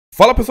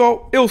Fala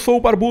pessoal, eu sou o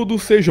Barbudo,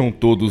 sejam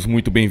todos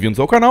muito bem-vindos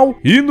ao canal.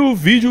 E no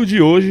vídeo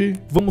de hoje,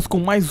 vamos com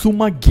mais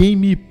uma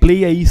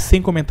gameplay aí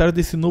sem comentário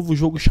desse novo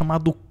jogo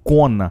chamado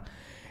KONA.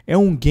 É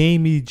um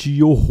game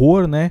de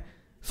horror, né?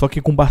 Só que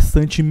com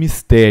bastante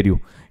mistério.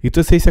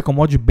 Então você se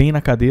acomode bem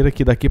na cadeira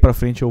que daqui pra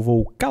frente eu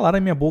vou calar a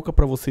minha boca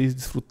pra vocês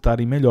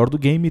desfrutarem melhor do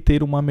game e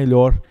ter uma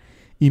melhor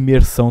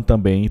imersão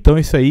também. Então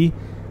é isso aí,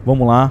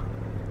 vamos lá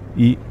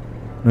e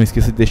não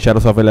esqueça de deixar a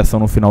sua avaliação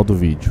no final do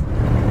vídeo.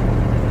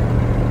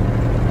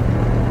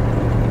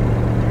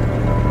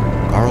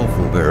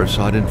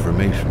 Sought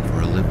information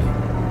for a living.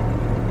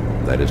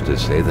 That is to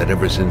say that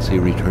ever since he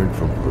returned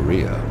from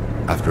Korea,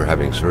 after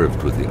having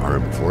served with the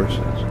armed forces,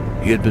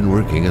 he had been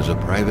working as a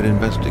private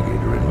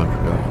investigator in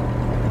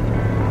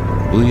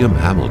Montreal. William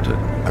Hamilton,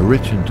 a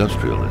rich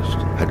industrialist,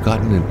 had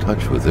gotten in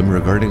touch with him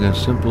regarding a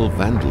simple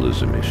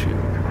vandalism issue.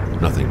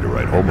 Nothing to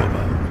write home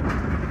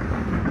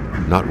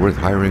about. Not worth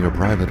hiring a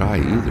private eye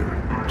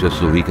either, just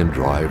so he can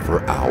drive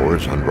for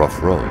hours on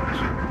rough roads.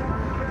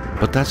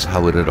 But that's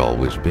how it had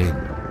always been.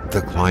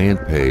 The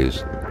client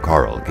pays,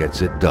 Carl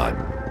gets it done.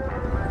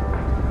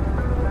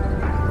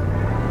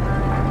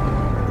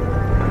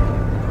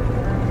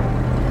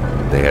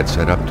 They had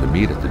set up to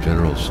meet at the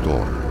general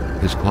store,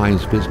 his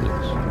client's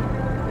business.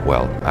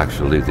 Well,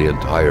 actually the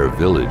entire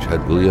village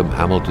had William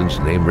Hamilton's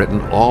name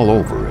written all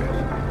over it.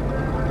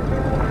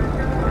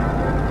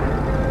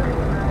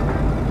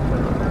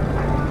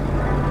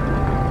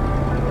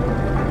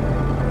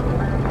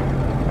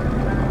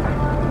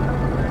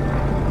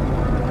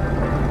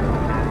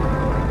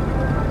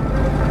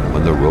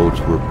 The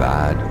roads were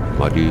bad,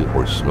 muddy,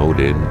 or snowed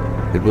in,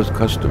 it was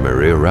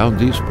customary around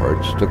these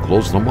parts to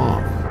close them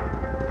off.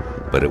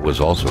 But it was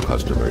also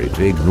customary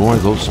to ignore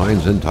those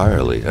signs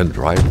entirely and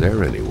drive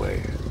there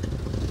anyway.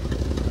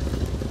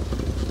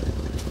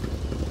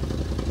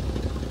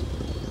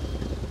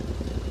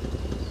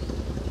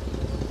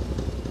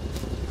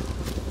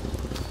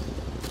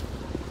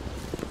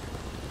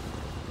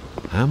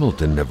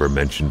 Hamilton never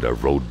mentioned a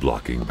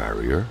road-blocking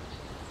barrier.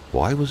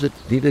 Why was it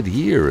needed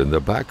here in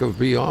the back of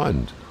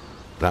Beyond?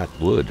 That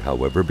would,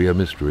 however, be a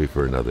mystery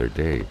for another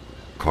day.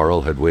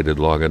 Carl had waited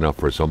long enough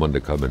for someone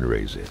to come and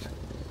raise it.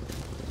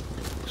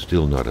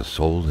 Still not a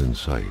soul in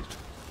sight.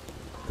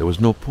 There was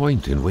no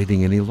point in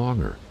waiting any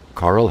longer.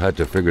 Carl had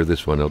to figure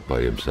this one out by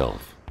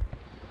himself.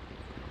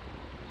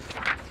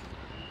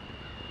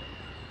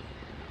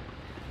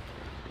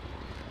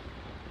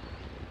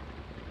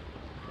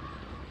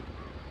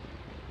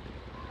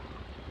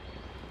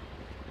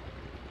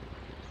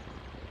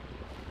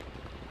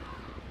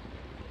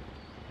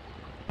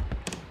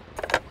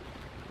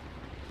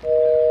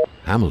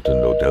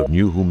 Hamilton no doubt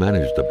knew who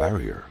managed the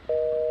barrier.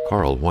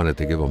 Carl wanted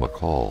to give him a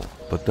call,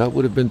 but that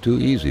would have been too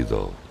easy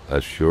though,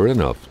 as sure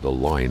enough the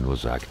line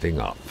was acting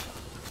up.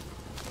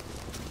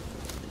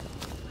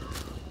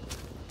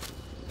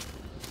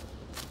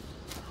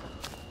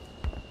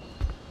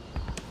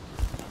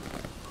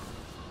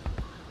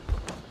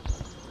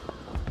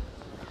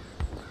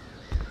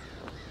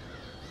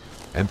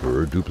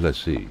 Emperor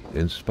Duplessis,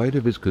 in spite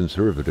of his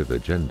conservative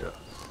agenda,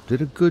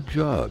 did a good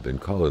job in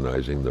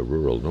colonizing the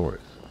rural north,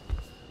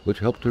 which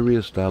helped to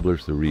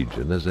re-establish the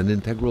region as an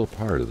integral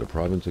part of the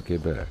province of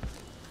Quebec.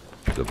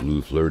 The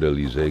blue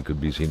fleur-de-lis could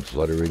be seen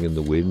fluttering in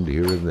the wind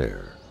here and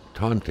there,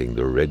 taunting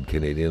the red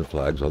Canadian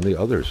flags on the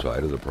other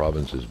side of the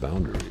province's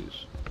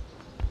boundaries.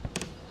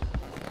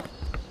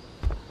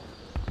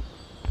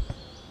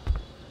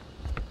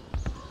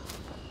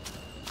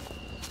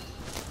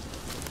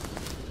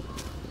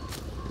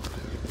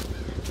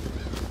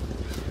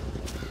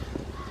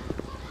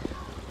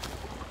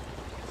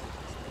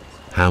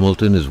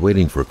 Hamilton is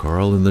waiting for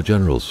Carl in the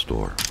general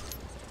store.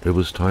 It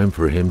was time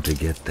for him to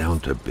get down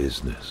to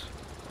business.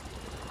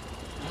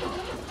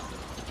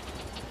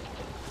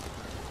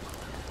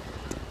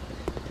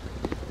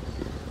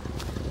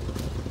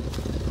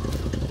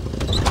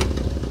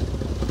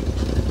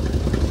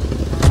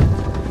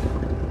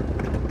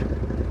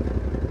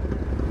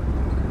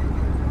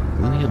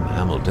 William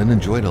Hamilton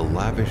enjoyed a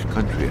lavish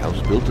country house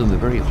built in the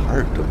very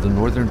heart of the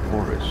northern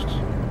forests,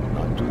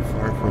 not too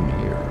far from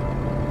here.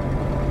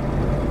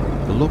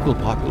 The local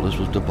populace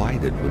was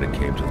divided when it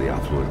came to the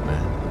affluent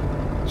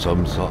man.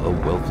 Some saw a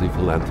wealthy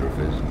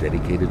philanthropist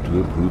dedicated to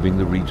improving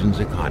the region's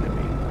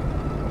economy.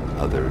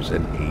 Others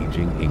an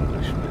aging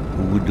Englishman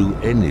who would do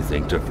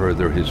anything to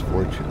further his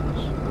fortunes.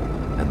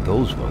 And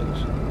those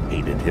ones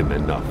hated him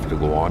enough to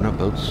go on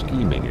about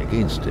scheming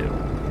against him.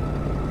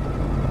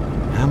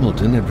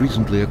 Hamilton had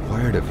recently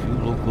acquired a few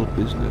local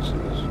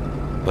businesses,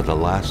 but the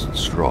last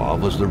straw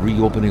was the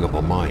reopening of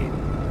a mine,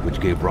 which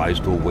gave rise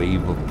to a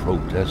wave of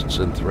protests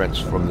and threats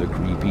from the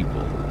Cree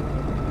people.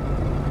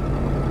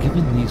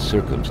 Given these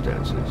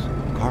circumstances,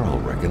 Carl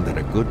reckoned that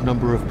a good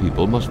number of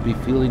people must be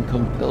feeling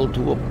compelled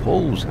to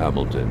oppose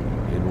Hamilton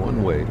in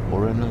one way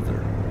or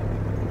another.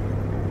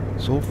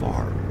 So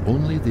far,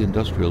 only the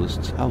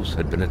industrialist's house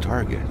had been a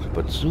target,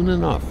 but soon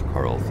enough,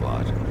 Carl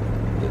thought,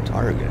 the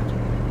target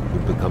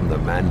would become the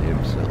man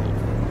himself.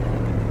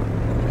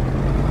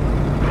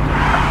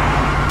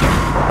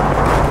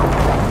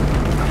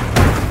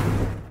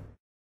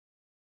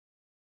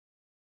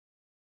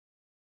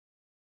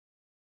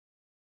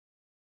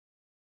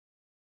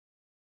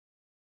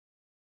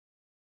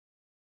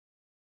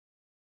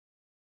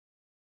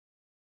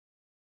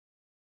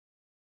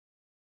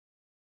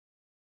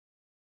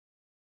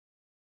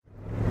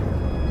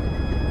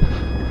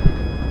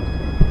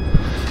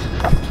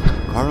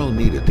 Carl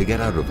needed to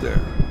get out of there.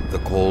 The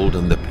cold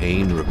and the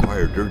pain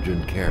required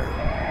urgent care.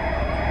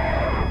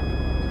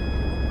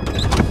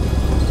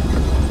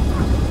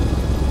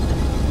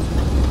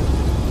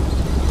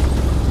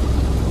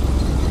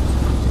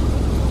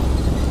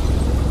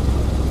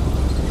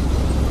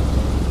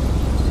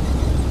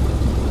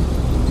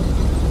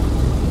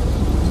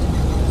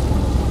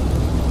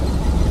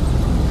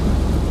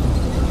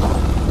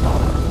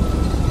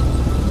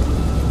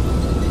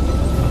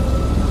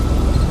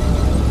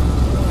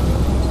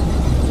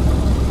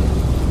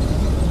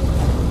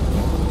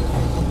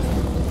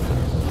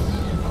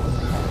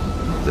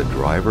 The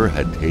driver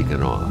had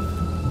taken off.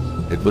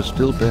 It was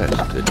still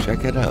best to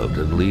check it out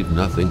and leave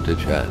nothing to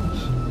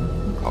chance.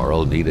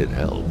 Carl needed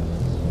help.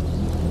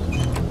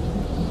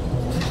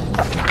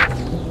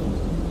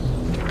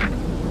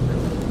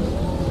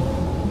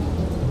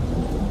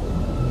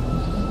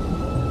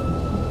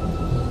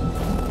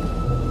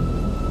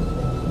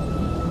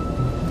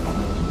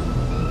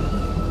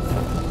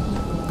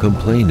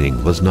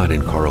 Complaining was not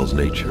in Carl's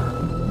nature.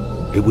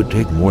 It would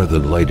take more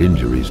than light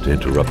injuries to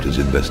interrupt his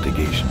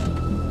investigation.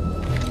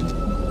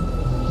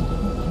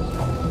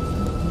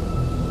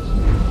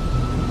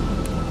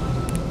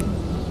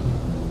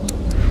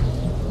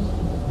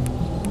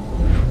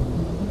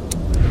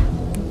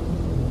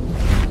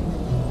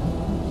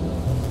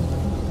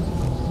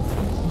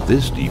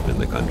 This deep in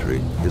the country,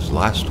 his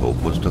last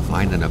hope was to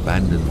find an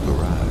abandoned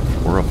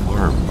garage or a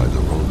farm by the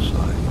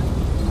roadside.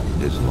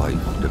 His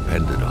life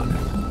depended on it.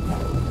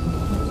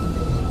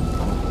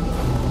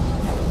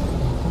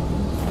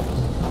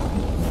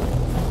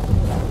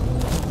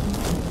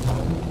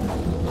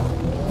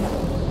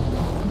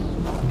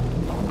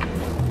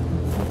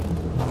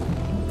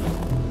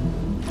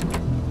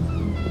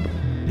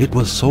 It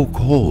was so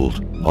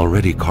cold.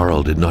 Already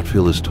Carl did not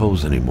feel his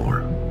toes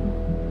anymore.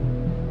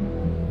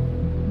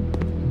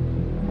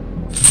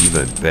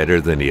 Even better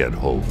than he had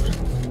hoped,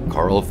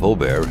 Carl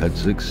Faubert had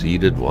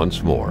succeeded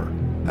once more,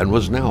 and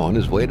was now on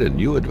his way to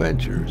new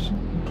adventures.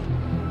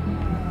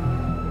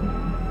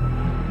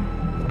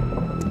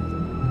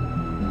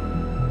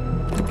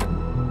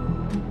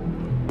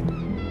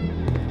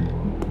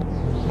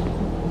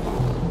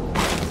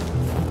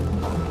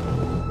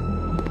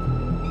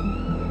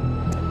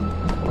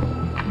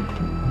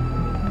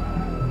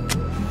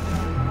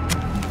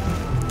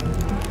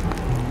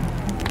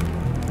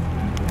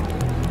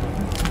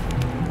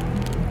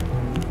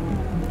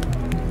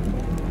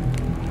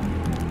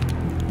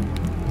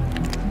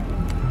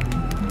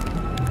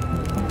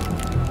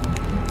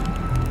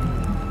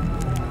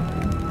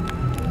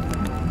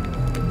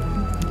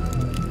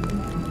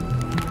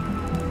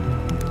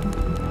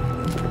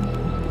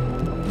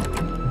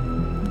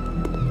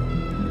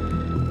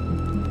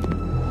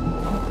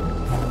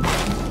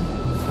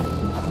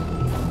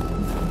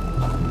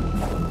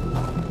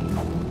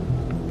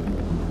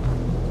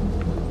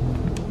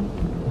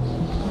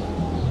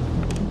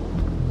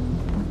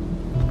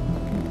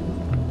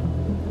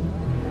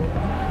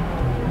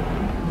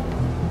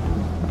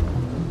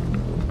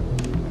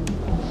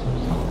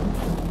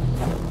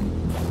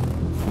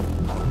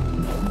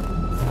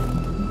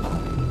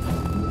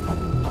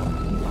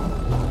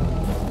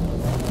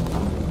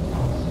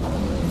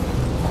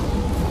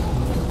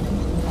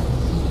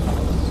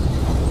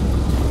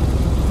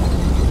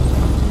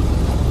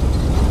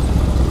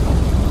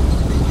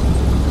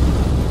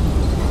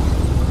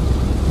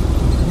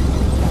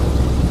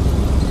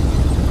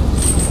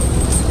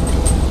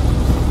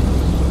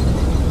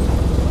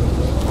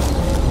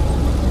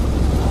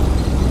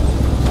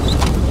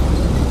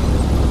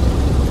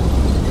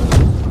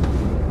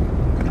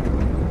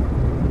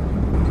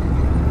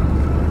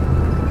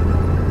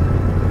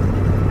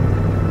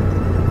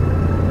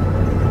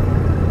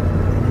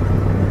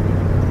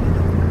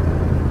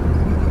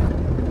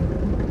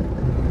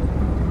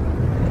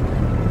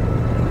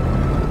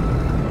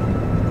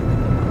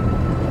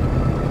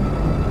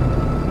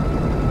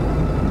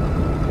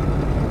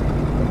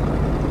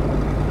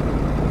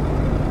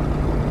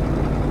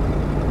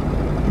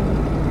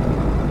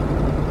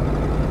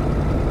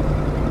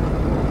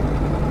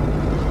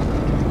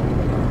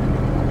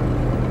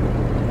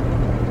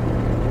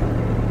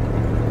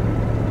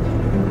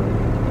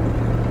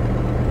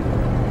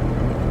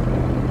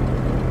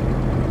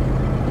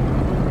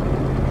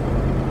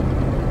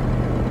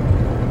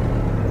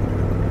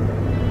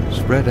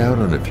 Spread out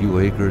on a few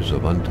acres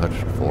of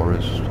untouched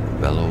forest,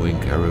 bellowing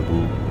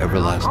caribou,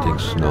 everlasting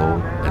snow,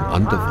 and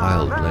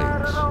undefiled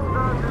lakes.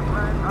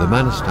 The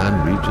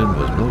Manistan region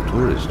was no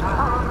tourist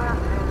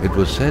hub. It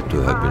was said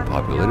to have been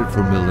populated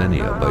for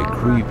millennia by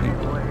Cree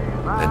people,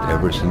 and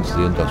ever since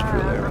the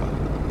industrial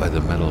era, by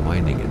the metal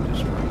mining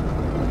industry.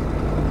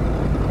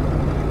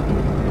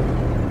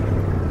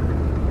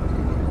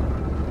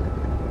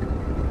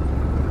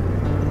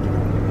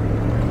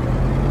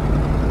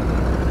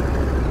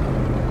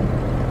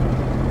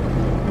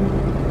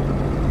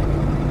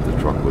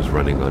 Was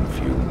running on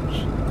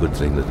fumes. Good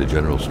thing that the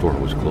general store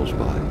was close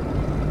by.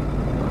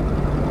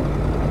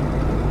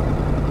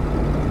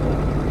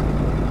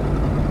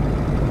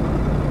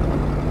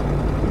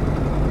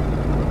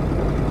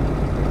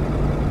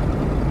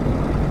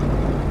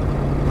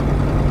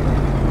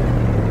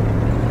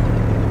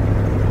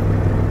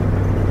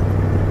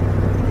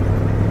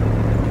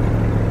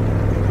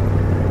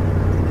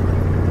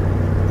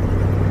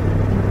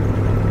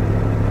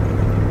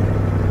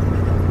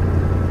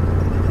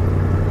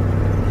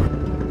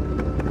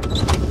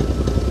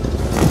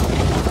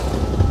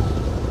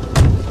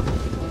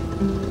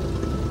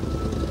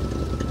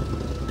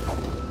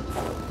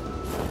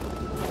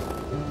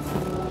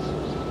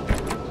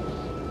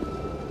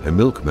 A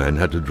milkman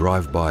had to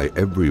drive by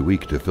every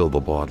week to fill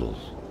the bottles.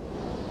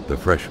 The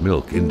fresh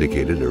milk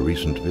indicated a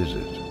recent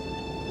visit.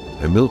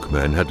 A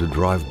milkman had to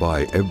drive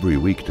by every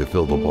week to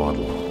fill the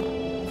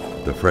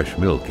bottles. The fresh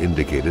milk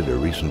indicated a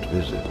recent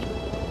visit.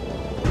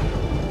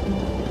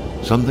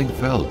 Something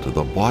fell to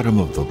the bottom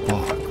of the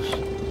box.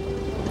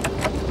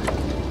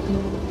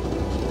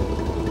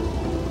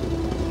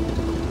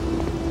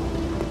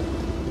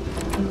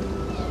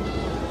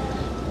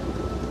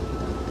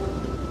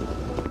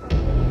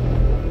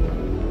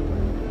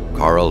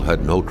 Carl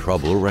had no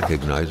trouble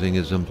recognizing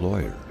his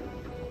employer.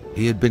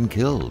 He had been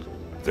killed.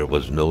 There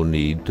was no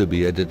need to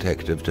be a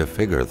detective to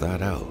figure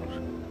that out.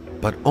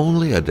 But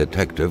only a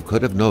detective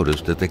could have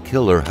noticed that the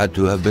killer had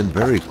to have been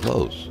very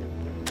close,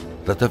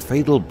 that the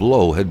fatal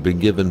blow had been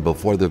given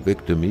before the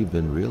victim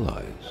even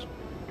realized.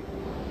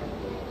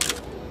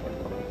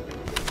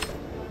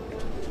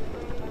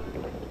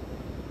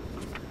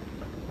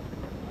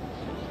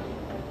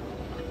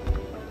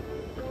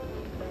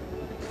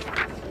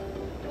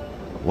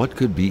 What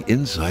could be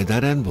inside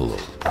that envelope?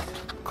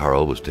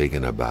 Carl was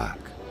taken aback.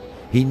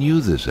 He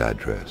knew this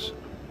address.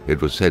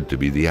 It was said to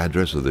be the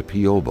address of the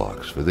P.O.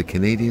 box for the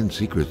Canadian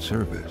Secret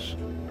Service.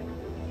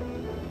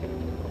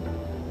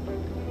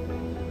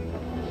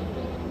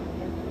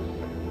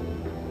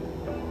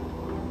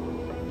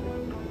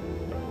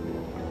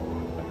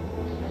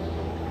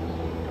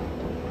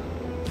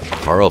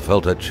 Carl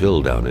felt a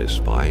chill down his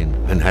spine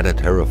and had a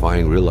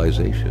terrifying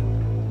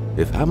realization.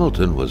 If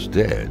Hamilton was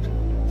dead,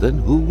 then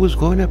who was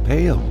going to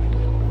pay him?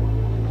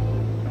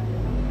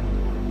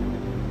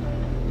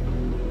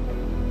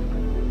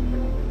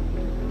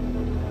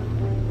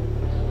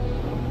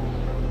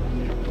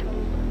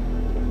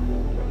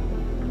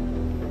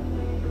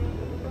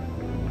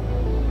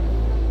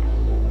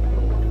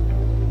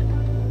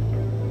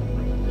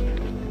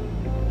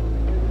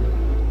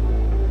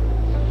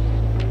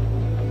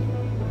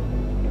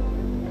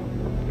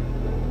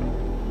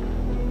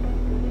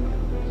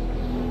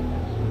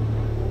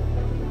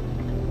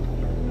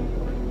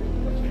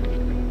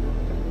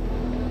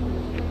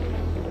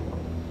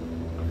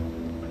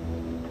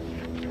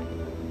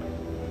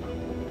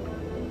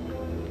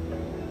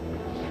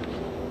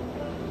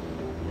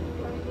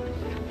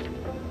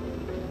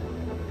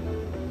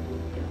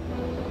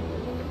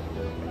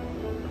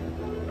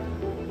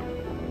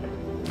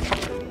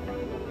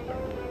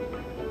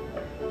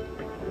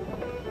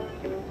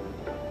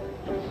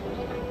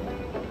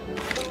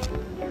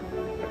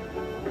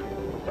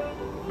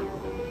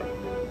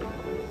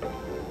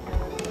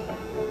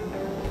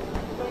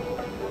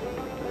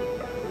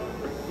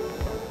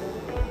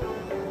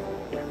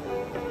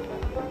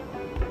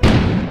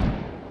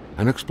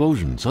 An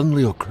explosion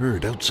suddenly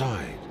occurred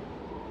outside.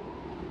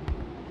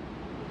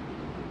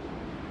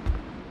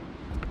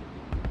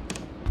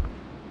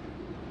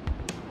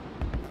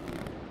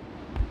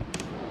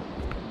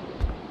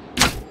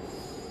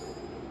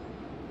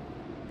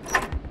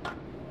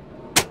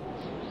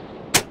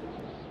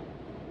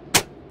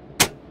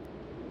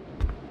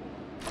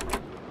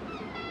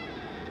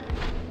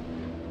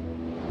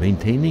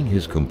 Maintaining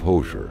his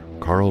composure,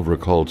 Carl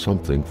recalled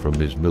something from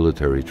his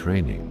military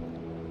training.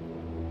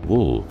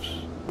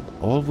 Wolves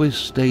always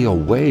stay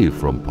away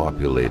from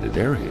populated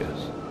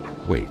areas.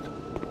 Wait,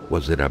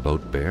 was it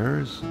about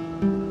bears?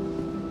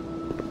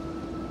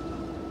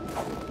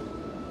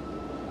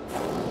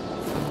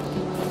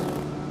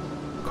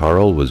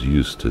 Carl was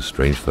used to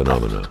strange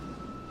phenomena,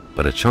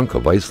 but a chunk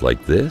of ice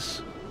like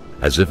this,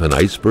 as if an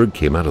iceberg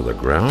came out of the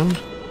ground,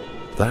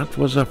 that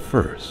was a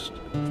first.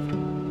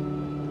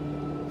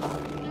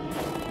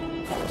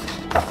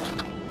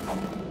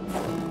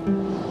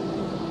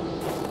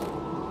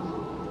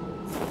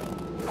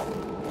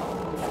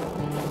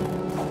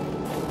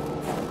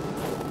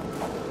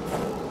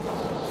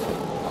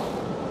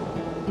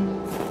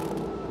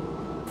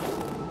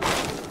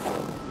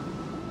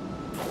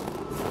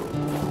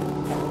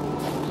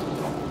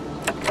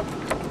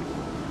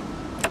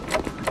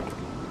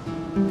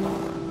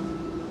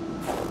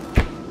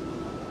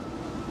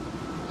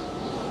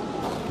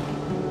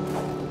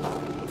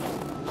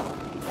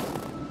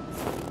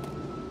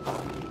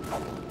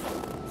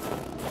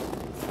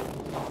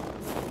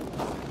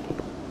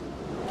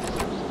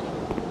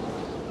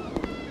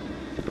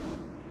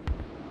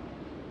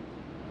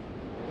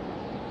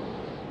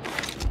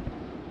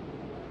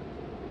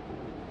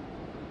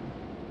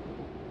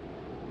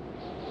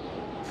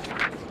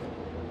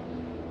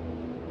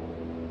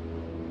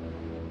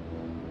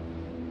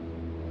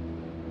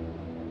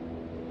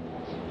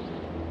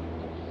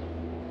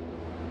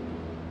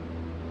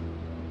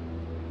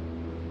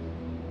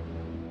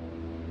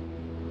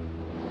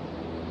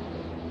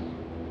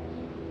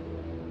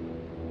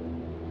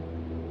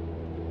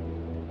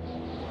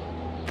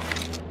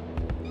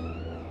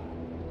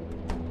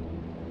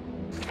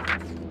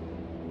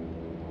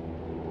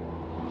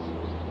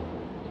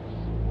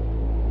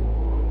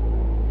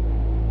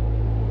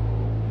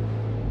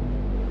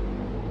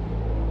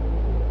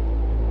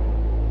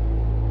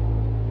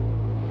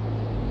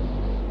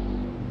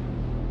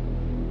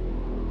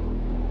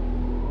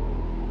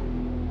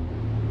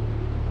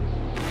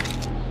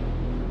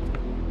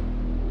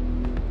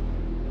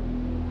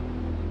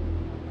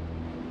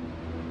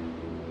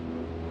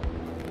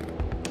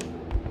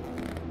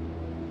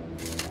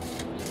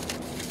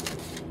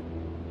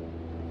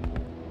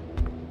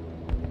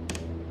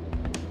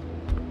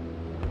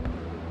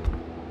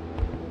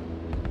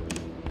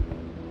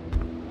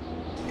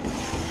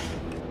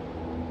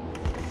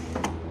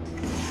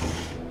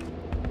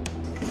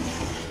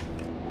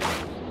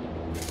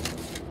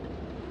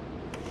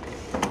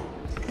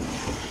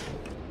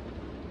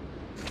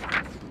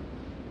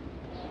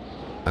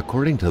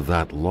 According to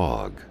that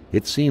log,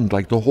 it seemed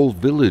like the whole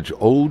village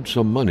owed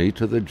some money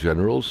to the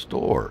general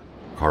store.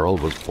 Carl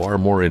was far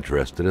more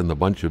interested in the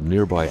bunch of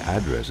nearby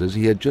addresses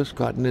he had just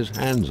gotten his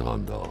hands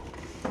on, though.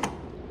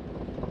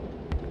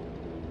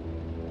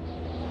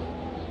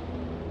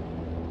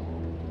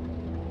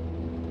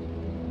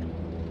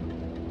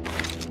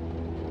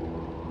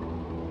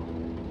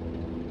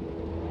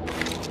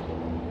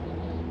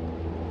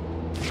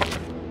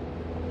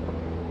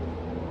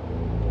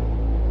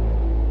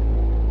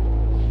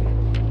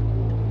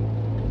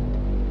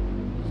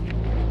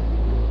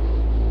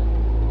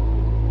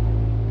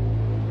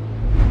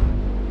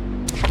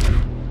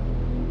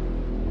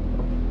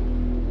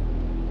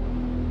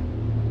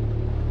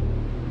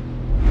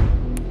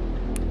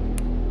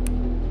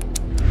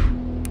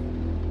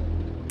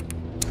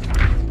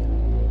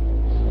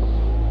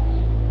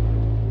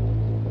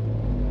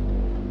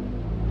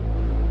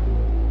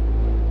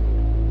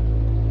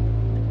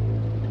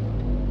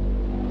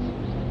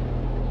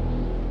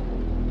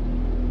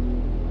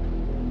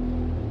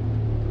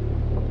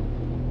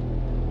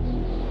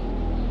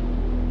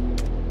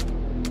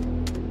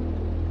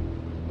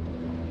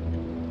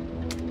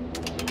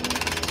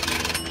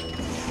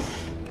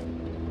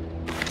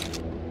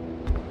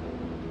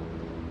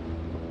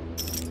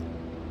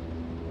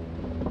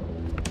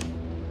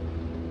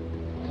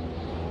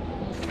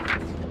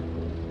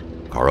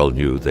 Carl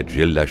knew that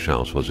Gilles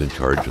Lachance was in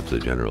charge of the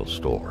general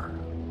store.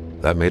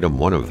 That made him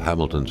one of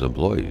Hamilton's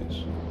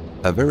employees.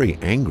 A very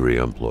angry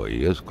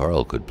employee, as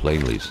Carl could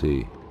plainly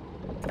see.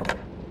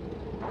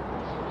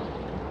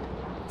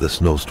 The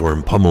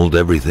snowstorm pummeled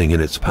everything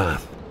in its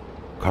path.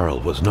 Carl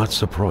was not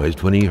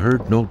surprised when he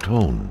heard no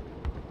tone.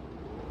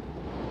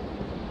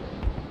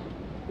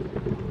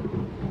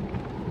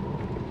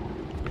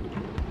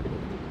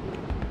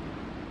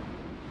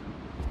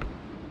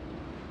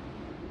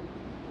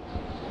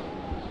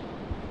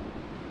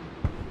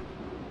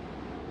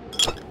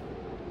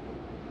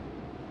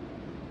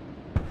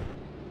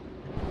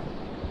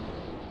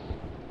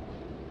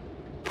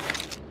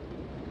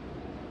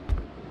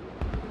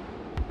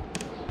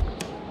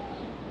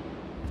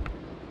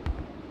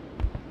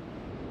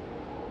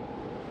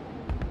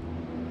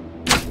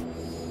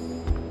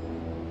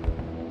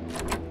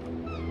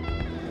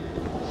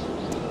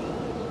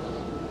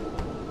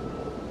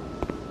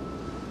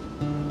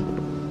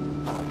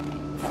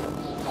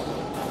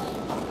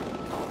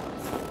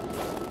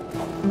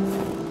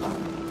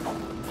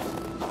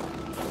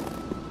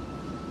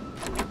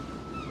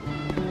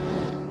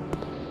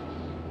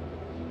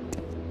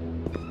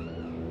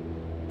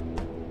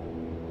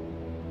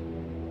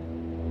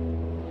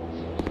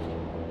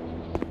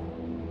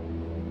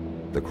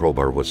 The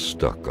crowbar was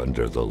stuck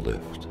under the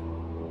lift.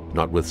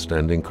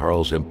 Notwithstanding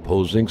Carl's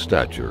imposing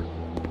stature,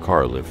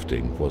 car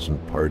lifting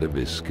wasn't part of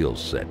his skill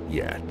set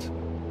yet.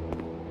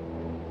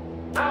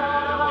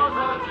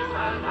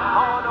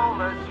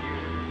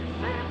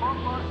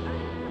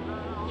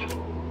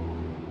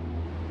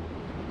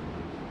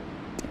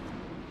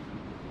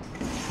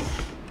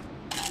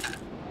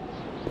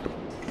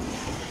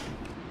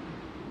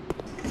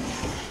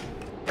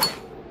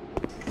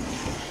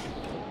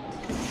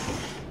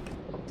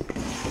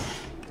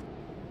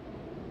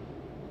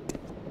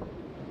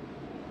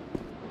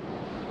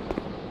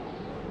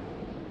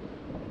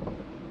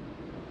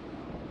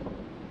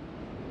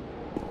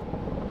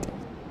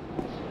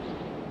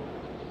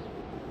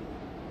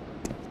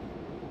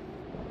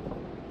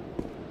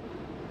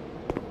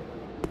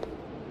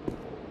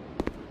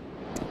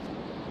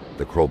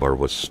 The crowbar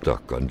was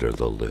stuck under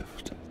the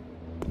lift.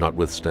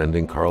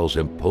 Notwithstanding Carl's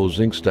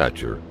imposing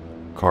stature,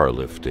 car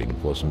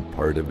lifting wasn't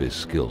part of his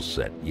skill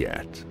set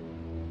yet.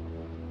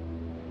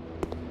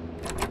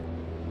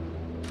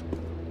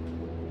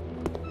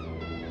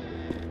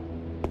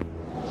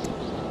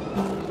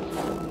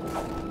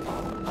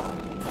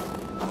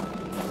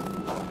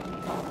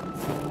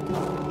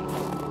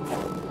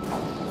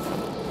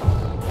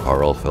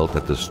 Carl felt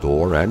that the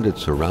store and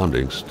its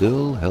surroundings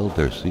still held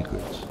their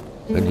secrets,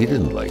 and he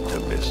didn't like to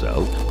miss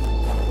out.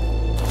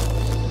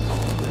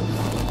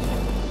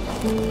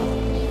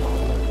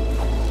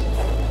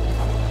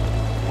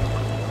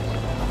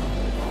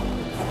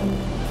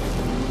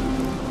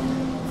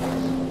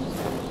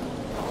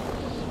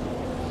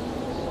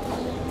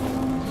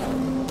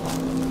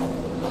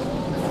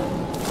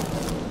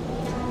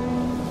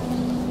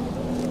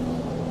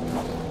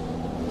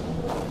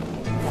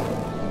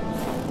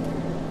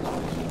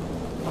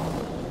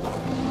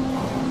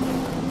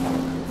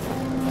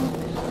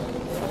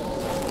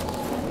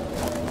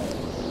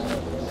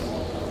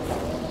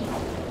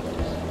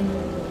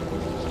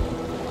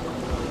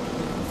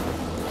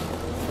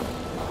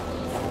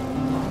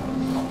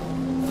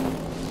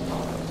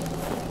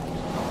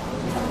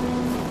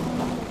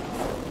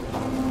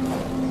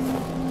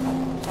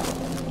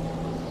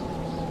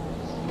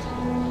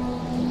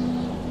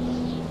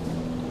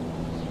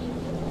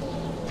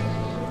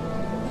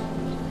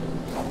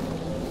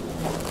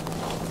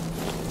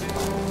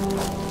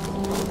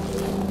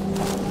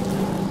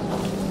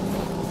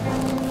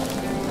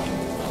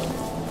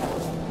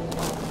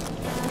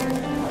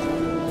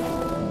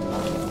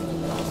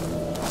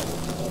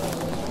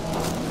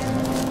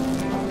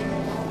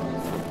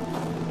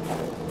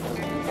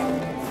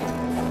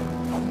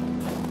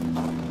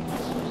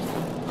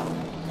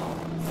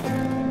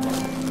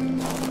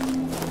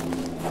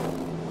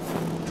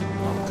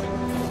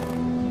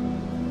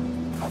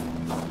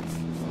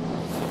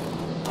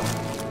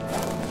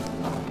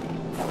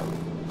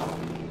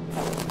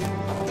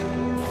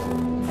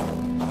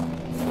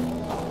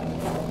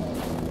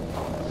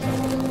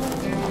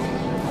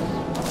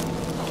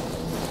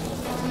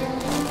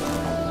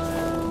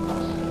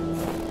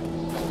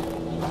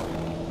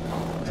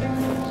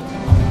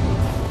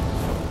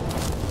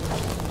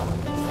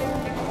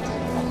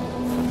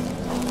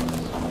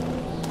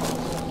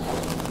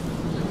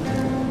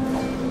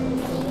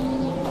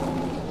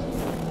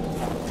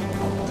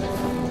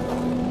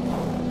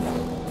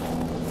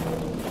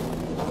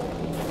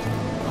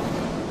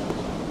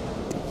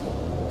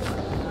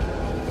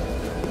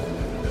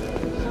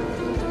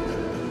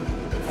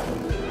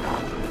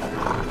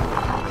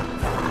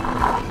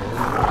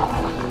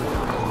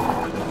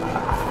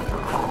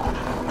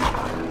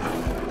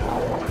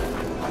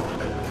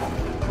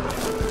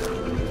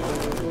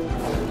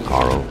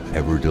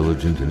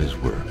 diligent in his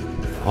work,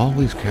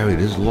 always carried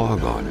his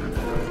log on him,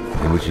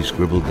 in which he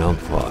scribbled down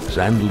thoughts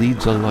and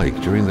leads alike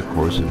during the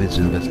course of his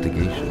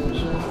investigations.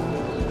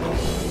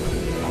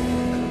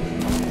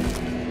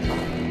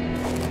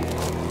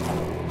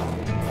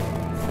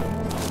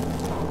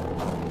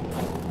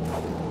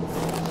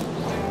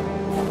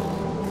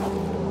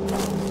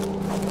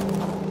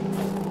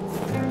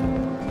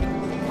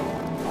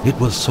 It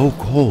was so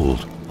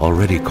cold.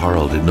 Already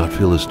Carl did not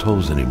feel his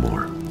toes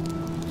anymore.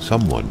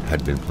 Someone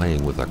had been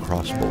playing with a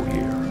crossbow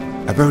here.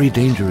 A very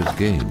dangerous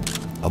game.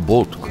 A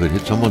bolt could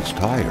hit someone's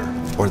tire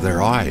or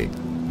their eye.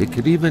 It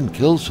could even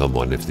kill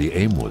someone if the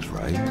aim was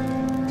right.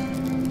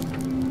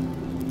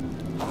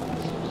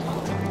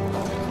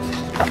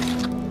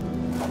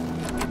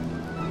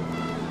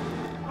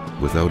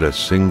 Without a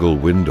single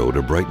window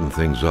to brighten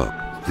things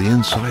up, the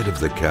inside of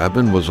the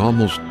cabin was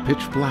almost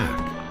pitch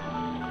black.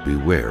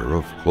 Beware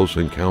of close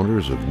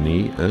encounters of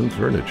knee and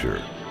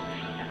furniture.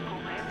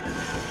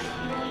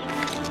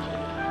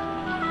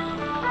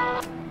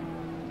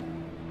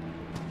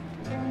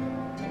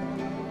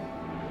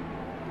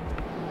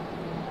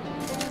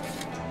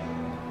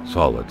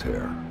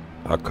 Solitaire,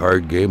 a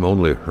card game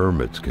only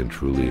hermits can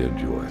truly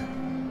enjoy.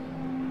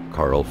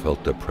 Carl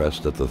felt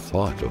depressed at the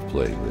thought of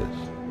playing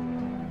this.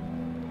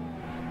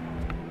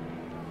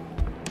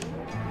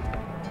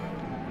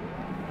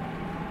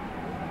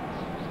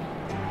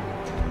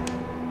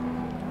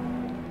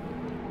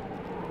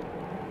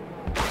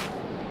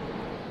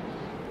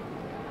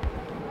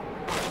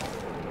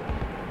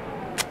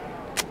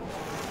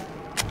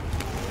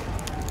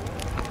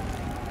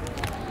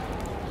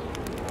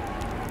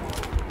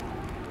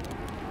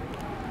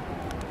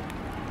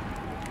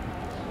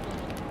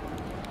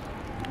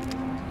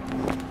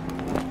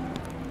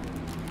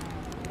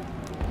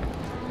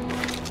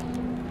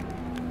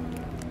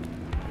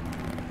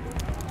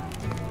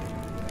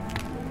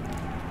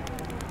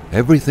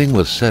 Everything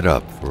was set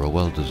up for a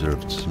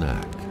well-deserved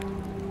snack.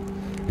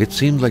 It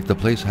seemed like the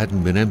place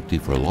hadn't been empty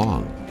for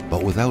long,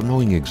 but without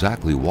knowing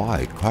exactly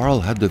why, Carl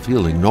had the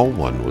feeling no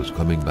one was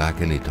coming back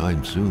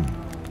anytime soon.